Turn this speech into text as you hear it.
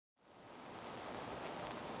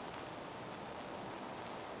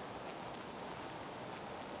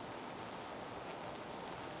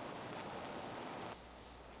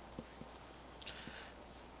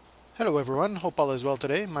Hello everyone, hope all is well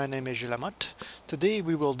today. My name is Gilles Lamotte. Today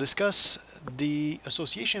we will discuss the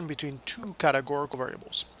association between two categorical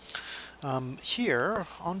variables. Here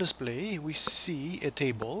on display we see a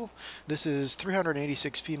table. This is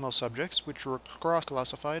 386 female subjects which were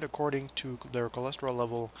cross-classified according to their cholesterol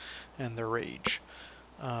level and their age.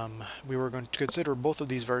 We were going to consider both of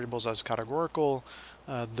these variables as categorical.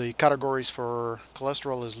 The categories for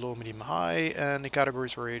cholesterol is low, medium, high, and the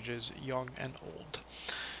categories for age is young and old.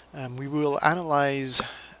 We will analyze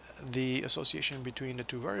the association between the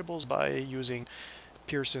two variables by using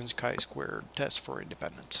Pearson's chi-squared test for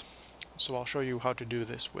independence. So I'll show you how to do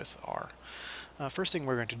this with R. First thing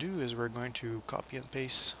we're going to do is we're going to copy and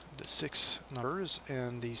paste the 6 numbers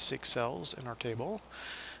in these 6 cells in our table,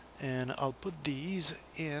 and I'll put these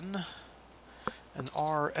in an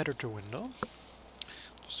R editor window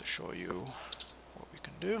just to show you what we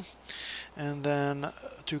can do. And then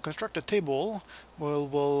to construct a table,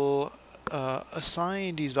 we'll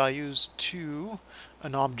assign these values to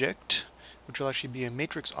an object, which will actually be a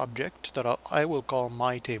matrix object that I will call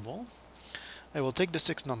my table. I will take the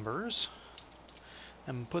 6 numbers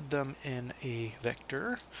and put them in a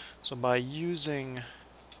vector. So by using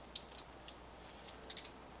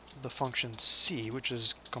the function C, which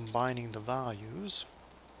is combining the values,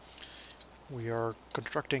 we are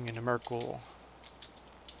constructing a numerical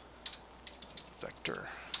vector.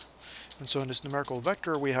 And so in this numerical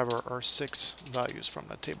vector we have our 6 values from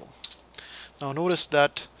the table. Now notice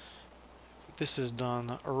that this is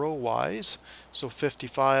done row-wise, so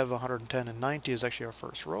 55, 110, and 90 is actually our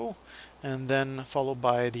first row, and then followed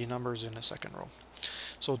by the numbers in the second row.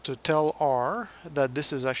 So to tell R that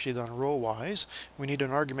this is actually done row-wise, we need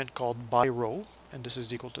an argument called by row, and this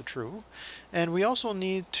is equal to true. And we also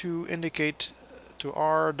need to indicate to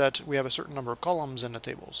R that we have a certain number of columns in the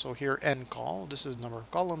table. So here ncol, this is number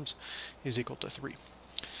of columns, is equal to 3.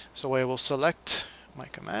 So I will select my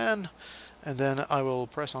command, and then I will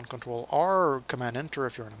press on Control R or Command Enter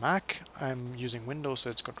if you're on a Mac. I'm using Windows,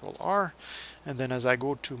 so it's Control R. And then as I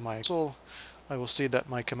go to my console, I will see that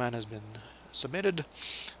my command has been submitted,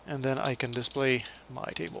 and then I can display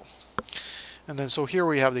my table. And then so here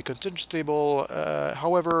we have the contingency table.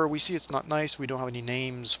 However, we see it's not nice. We don't have any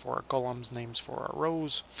names for our columns, names for our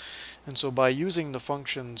rows. And so by using the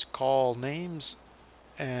functions call names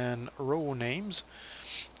and row names,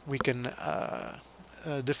 we can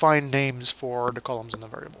define names for the columns and the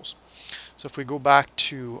variables. So if we go back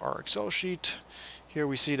to our Excel sheet, here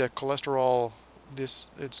we see that cholesterol,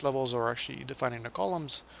 its levels are actually defining the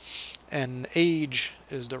columns, and age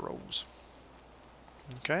is the rows.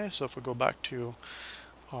 Okay, so if we go back to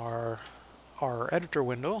our editor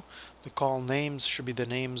window, the call names should be the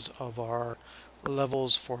names of our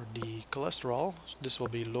levels for the cholesterol. This will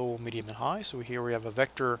be low, medium, and high. So here we have a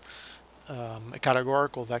vector, a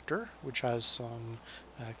categorical vector, which has some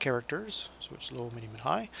characters, so it's low, medium, and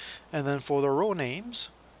high. And then for the row names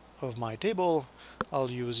of my table,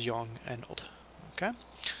 I'll use young and old. Okay,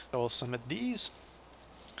 so I'll submit these,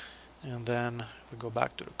 and then we go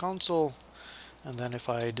back to the console. And then if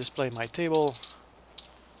I display my table,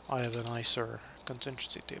 I have a nicer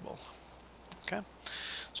contingency table. Okay,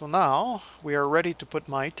 so now we are ready to put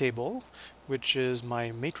my table, which is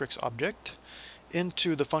my matrix object,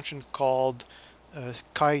 into the function called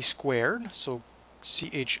chi-squared, so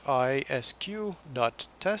CHISQ dot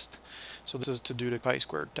test. So this is to do the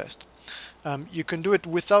chi-squared test. You can do it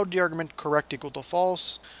without the argument correct equal to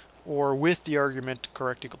false, or with the argument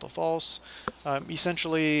correct equal to false.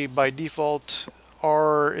 Essentially, by default,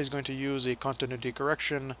 R is going to use a continuity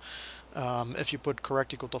correction. If you put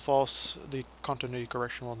correct equal to false, the continuity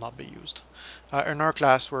correction will not be used. In our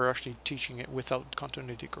class, we're actually teaching it without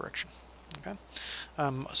continuity correction. Okay,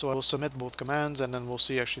 so I will submit both commands, and then we'll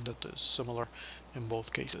see actually that it's similar in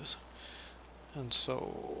both cases. And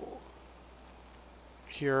so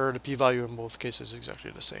here the p-value in both cases is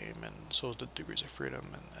exactly the same, and so is the degrees of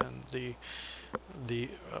freedom and the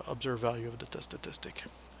observed value of the test statistic.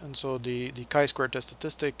 And so the chi-squared test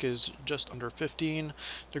statistic is just under 15,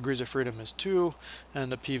 degrees of freedom is 2,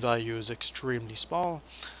 and the p-value is extremely small.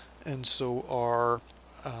 And so our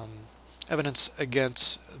evidence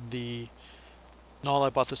against the null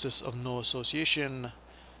hypothesis of no association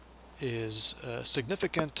is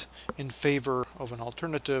significant in favor of an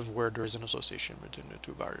alternative where there is an association between the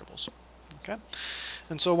two variables. Okay,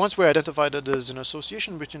 and so once we identify that there's an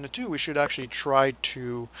association between the two, we should actually try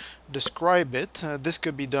to describe it. This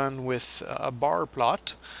could be done with a bar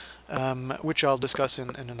plot, which I'll discuss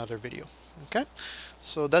in another video. Okay,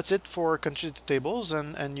 so that's it for contingency tables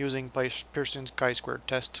and using Pearson's chi-squared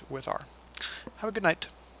test with R. Have a good night.